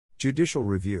Judicial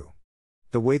review.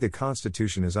 The way the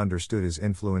Constitution is understood is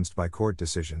influenced by court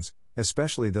decisions,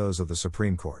 especially those of the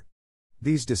Supreme Court.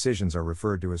 These decisions are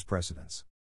referred to as precedents.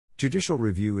 Judicial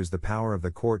review is the power of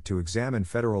the court to examine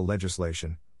federal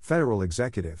legislation, federal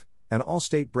executive, and all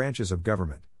state branches of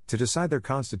government, to decide their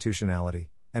constitutionality,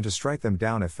 and to strike them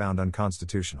down if found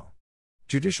unconstitutional.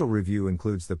 Judicial review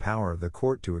includes the power of the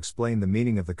court to explain the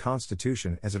meaning of the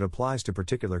Constitution as it applies to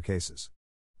particular cases.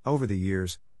 Over the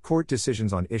years, court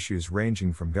decisions on issues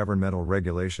ranging from governmental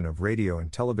regulation of radio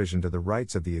and television to the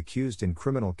rights of the accused in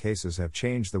criminal cases have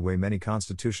changed the way many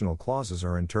constitutional clauses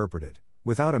are interpreted,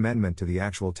 without amendment to the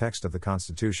actual text of the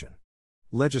Constitution.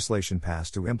 Legislation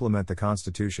passed to implement the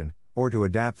Constitution, or to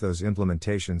adapt those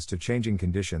implementations to changing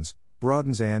conditions,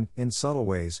 broadens and, in subtle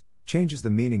ways, changes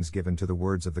the meanings given to the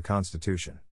words of the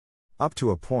Constitution. Up to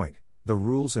a point, the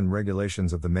rules and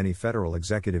regulations of the many federal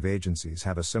executive agencies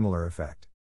have a similar effect.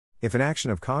 If an action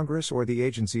of Congress or the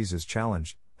agencies is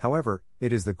challenged, however,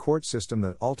 it is the court system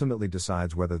that ultimately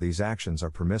decides whether these actions are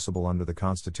permissible under the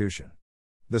Constitution.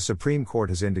 The Supreme Court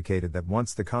has indicated that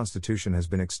once the Constitution has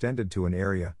been extended to an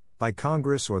area, by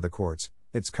Congress or the courts,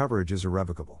 its coverage is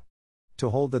irrevocable. To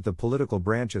hold that the political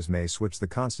branches may switch the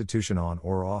Constitution on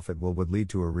or off at will would lead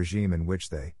to a regime in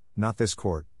which they, not this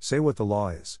court, say what the law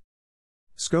is.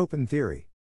 Scope and theory.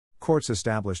 Courts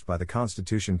established by the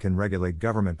Constitution can regulate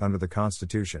government under the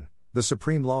Constitution, the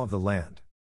supreme law of the land.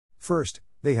 First,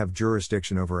 they have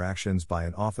jurisdiction over actions by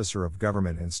an officer of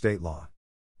government in state law.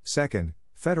 Second,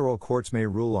 federal courts may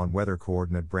rule on whether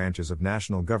coordinate branches of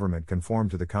national government conform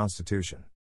to the Constitution.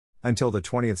 Until the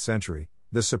 20th century,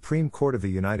 the Supreme Court of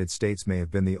the United States may have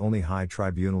been the only high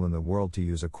tribunal in the world to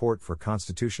use a court for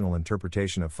constitutional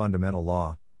interpretation of fundamental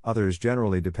law, others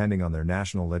generally depending on their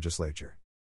national legislature.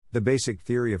 The basic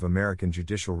theory of American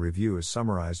judicial review is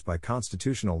summarized by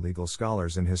constitutional legal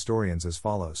scholars and historians as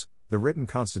follows: the written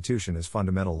Constitution is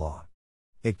fundamental law.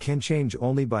 It can change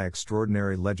only by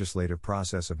extraordinary legislative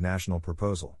process of national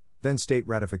proposal, then state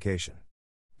ratification.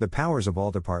 The powers of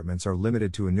all departments are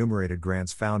limited to enumerated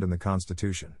grants found in the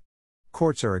Constitution.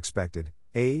 Courts are expected,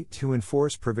 a. to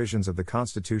enforce provisions of the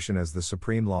Constitution as the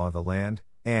supreme law of the land,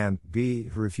 and b.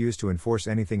 to refuse to enforce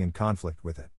anything in conflict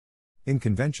with it. In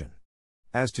convention.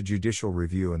 As to judicial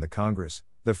review in the Congress,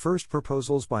 the first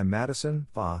proposals by Madison,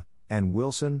 Pa, and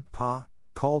Wilson, Pa,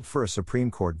 called for a Supreme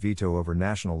Court veto over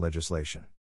national legislation.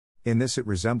 In this it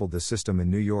resembled the system in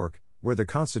New York, where the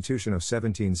Constitution of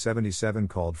 1777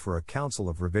 called for a council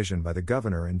of revision by the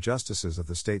governor and justices of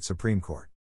the state Supreme Court.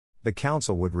 The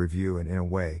council would review and, in a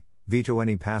way, veto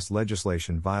any past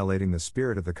legislation violating the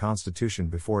spirit of the Constitution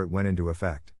before it went into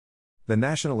effect. The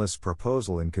Nationalists'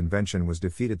 proposal in convention was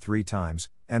defeated 3 times,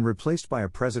 and replaced by a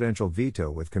presidential veto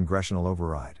with congressional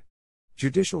override.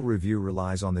 Judicial review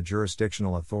relies on the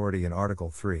jurisdictional authority in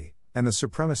Article 3, and the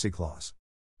Supremacy Clause.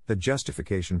 The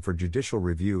justification for judicial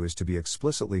review is to be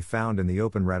explicitly found in the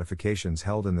open ratifications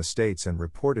held in the states and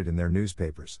reported in their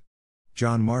newspapers.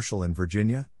 John Marshall in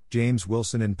Virginia, James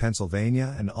Wilson in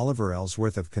Pennsylvania, and Oliver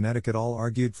Ellsworth of Connecticut all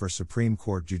argued for Supreme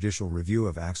Court judicial review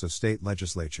of acts of state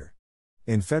legislature.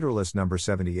 In Federalist No.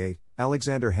 78,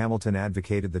 Alexander Hamilton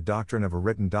advocated the doctrine of a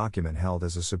written document held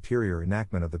as a superior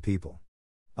enactment of the people.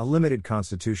 A limited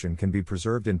constitution can be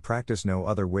preserved in practice no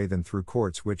other way than through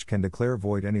courts which can declare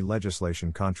void any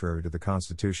legislation contrary to the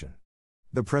Constitution.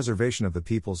 The preservation of the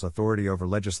people's authority over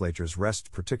legislatures rests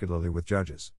particularly with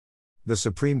judges. The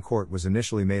Supreme Court was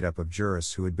initially made up of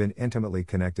jurists who had been intimately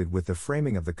connected with the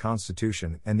framing of the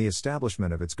Constitution and the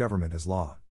establishment of its government as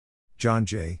law. John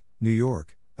Jay, New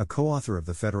York, a co-author of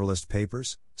the Federalist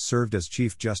Papers, served as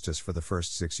Chief Justice for the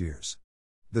first 6 years.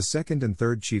 The second and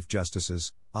third Chief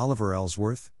Justices, Oliver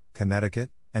Ellsworth,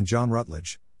 Connecticut, and John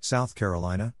Rutledge, South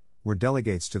Carolina, were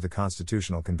delegates to the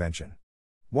Constitutional Convention.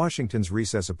 Washington's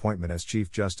recess appointment as Chief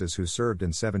Justice, who served in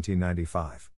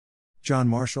 1795. John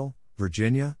Marshall,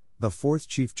 Virginia, the fourth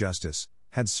Chief Justice,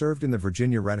 had served in the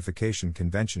Virginia Ratification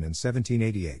Convention in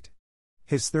 1788.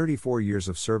 His 34 years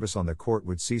of service on the court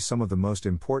would see some of the most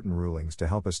important rulings to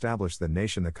help establish the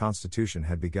nation the Constitution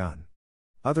had begun.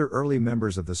 Other early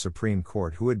members of the Supreme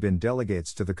Court who had been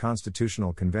delegates to the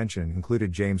Constitutional Convention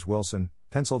included James Wilson,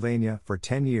 Pennsylvania, for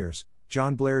 10 years,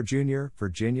 John Blair, Jr.,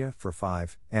 Virginia, for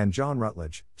 5, and John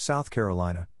Rutledge, South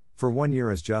Carolina, for 1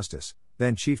 year as Justice,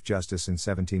 then Chief Justice in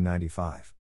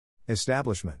 1795.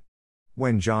 Establishment.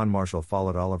 When John Marshall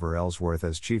followed Oliver Ellsworth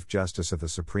as Chief Justice of the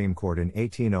Supreme Court in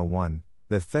 1801,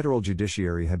 the federal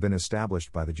judiciary had been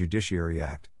established by the Judiciary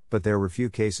Act, but there were few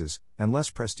cases, and less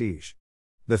prestige.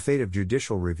 The fate of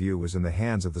judicial review was in the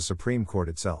hands of the Supreme Court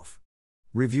itself.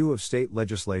 Review of state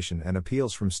legislation and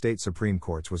appeals from state Supreme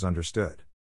Courts was understood.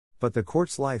 But the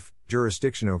court's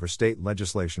jurisdiction over state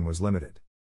legislation was limited.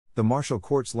 The Marshall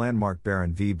Court's landmark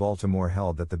Barron v. Baltimore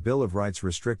held that the Bill of Rights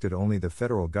restricted only the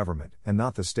federal government and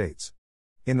not the states.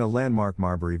 In the landmark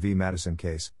Marbury v. Madison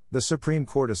case, the Supreme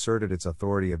Court asserted its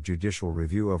authority of judicial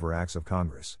review over acts of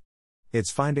Congress.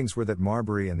 Its findings were that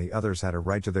Marbury and the others had a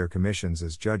right to their commissions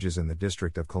as judges in the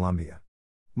District of Columbia.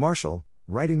 Marshall,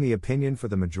 writing the opinion for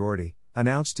the majority,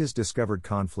 announced his discovered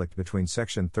conflict between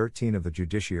Section 13 of the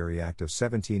Judiciary Act of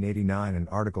 1789 and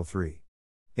Article 3.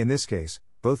 In this case,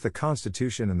 both the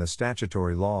Constitution and the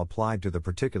statutory law applied to the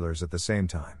particulars at the same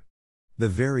time. The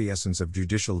very essence of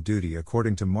judicial duty,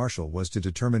 according to Marshall, was to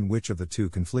determine which of the two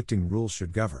conflicting rules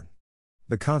should govern.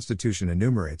 The Constitution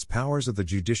enumerates powers of the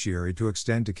judiciary to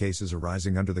extend to cases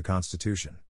arising under the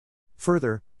Constitution.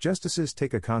 Further, justices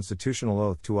take a constitutional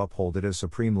oath to uphold it as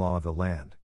supreme law of the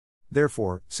land.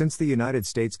 Therefore, since the United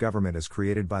States government as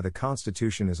created by the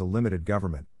Constitution is a limited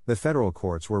government, the federal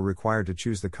courts were required to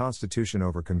choose the Constitution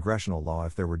over congressional law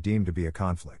if there were deemed to be a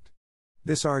conflict.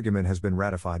 This argument has been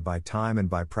ratified by time and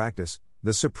by practice.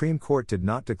 The Supreme Court did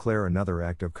not declare another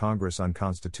act of Congress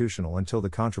unconstitutional until the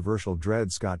controversial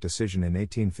Dred Scott decision in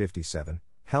 1857,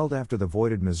 held after the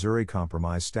voided Missouri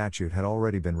Compromise statute had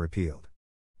already been repealed.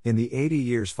 In the 80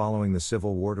 years following the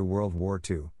Civil War to World War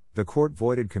II, the court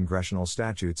voided congressional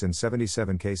statutes in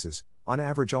 77 cases, on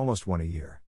average almost one a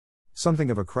year.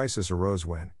 Something of a crisis arose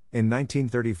when, in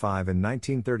 1935 and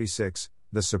 1936,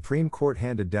 the Supreme Court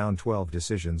handed down 12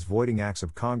 decisions voiding acts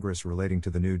of Congress relating to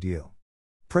the New Deal.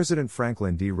 President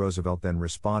Franklin D. Roosevelt then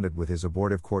responded with his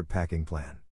abortive court packing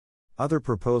plan. Other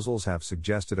proposals have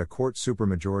suggested a court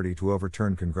supermajority to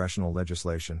overturn congressional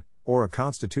legislation, or a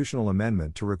constitutional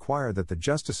amendment to require that the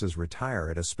justices retire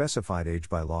at a specified age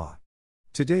by law.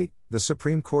 To date, the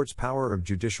Supreme Court's power of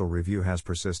judicial review has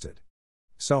persisted.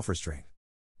 Self-restraint.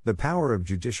 The power of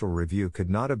judicial review could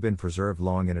not have been preserved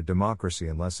long in a democracy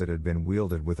unless it had been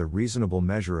wielded with a reasonable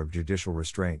measure of judicial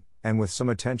restraint, and with some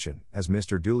attention, as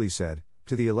Mr. Dooley said,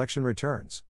 to the election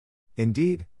returns.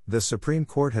 Indeed, the Supreme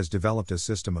Court has developed a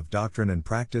system of doctrine and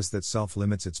practice that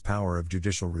self-limits its power of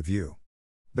judicial review.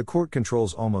 The court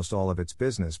controls almost all of its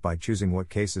business by choosing what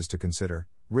cases to consider,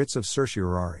 writs of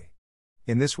certiorari.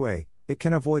 In this way, it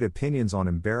can avoid opinions on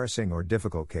embarrassing or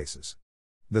difficult cases.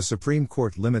 The Supreme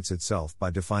Court limits itself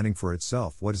by defining for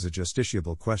itself what is a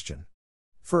justiciable question.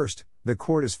 First, the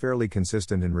court is fairly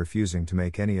consistent in refusing to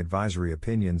make any advisory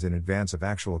opinions in advance of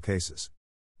actual cases.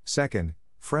 Second,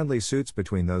 friendly suits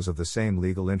between those of the same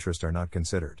legal interest are not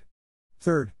considered.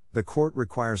 Third, the court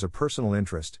requires a personal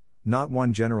interest, not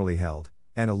one generally held,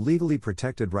 and a legally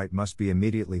protected right must be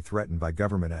immediately threatened by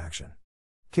government action.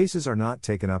 Cases are not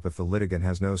taken up if the litigant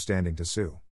has no standing to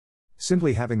sue.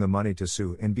 Simply having the money to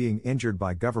sue and being injured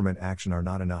by government action are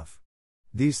not enough.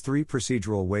 These three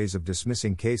procedural ways of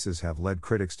dismissing cases have led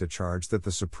critics to charge that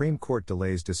the Supreme Court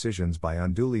delays decisions by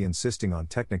unduly insisting on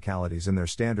technicalities in their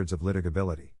standards of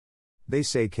litigability. They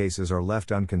say cases are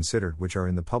left unconsidered which are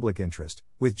in the public interest,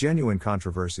 with genuine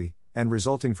controversy, and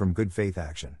resulting from good faith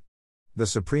action. The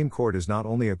Supreme Court is not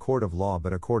only a court of law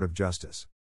but a court of justice.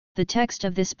 The text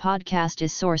of this podcast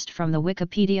is sourced from the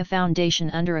Wikipedia Foundation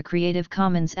under a Creative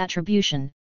Commons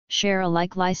Attribution, Share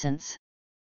Alike license.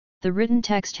 The written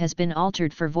text has been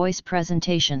altered for voice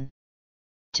presentation.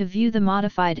 To view the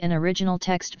modified and original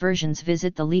text versions,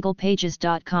 visit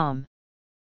thelegalpages.com.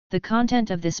 The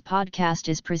content of this podcast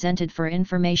is presented for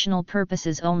informational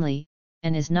purposes only,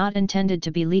 and is not intended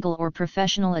to be legal or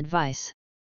professional advice.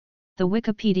 The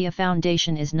Wikipedia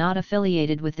Foundation is not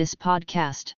affiliated with this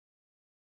podcast.